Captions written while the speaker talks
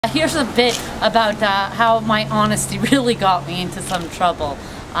Here's a bit about how my honesty really got me into some trouble,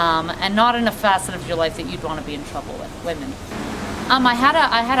 and not in a facet of your life that you'd want to be in trouble with, women. I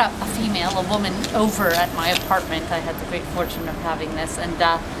had a female, a woman, over at my apartment. I had the great fortune of having this, and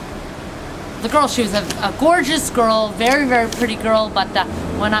the girl, she was a gorgeous girl, very, very pretty girl, but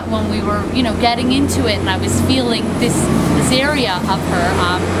when we were, getting into it and I was feeling this area of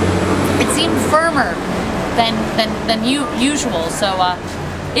her, it seemed firmer than usual, so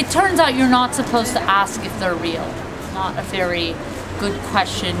it turns out you're not supposed to ask if they're real. It's not a very good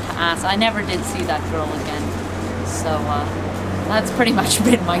question to ask. I never did see that girl again. So that's pretty much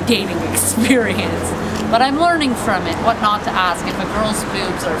been my dating experience. But I'm learning from it what not to ask if a girl's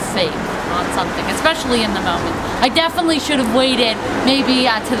boobs are fake, not something, especially in the moment. I definitely should have waited maybe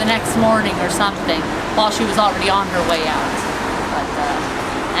to the next morning or something while she was already on her way out. But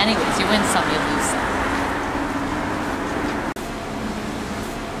anyways, you win some, you lose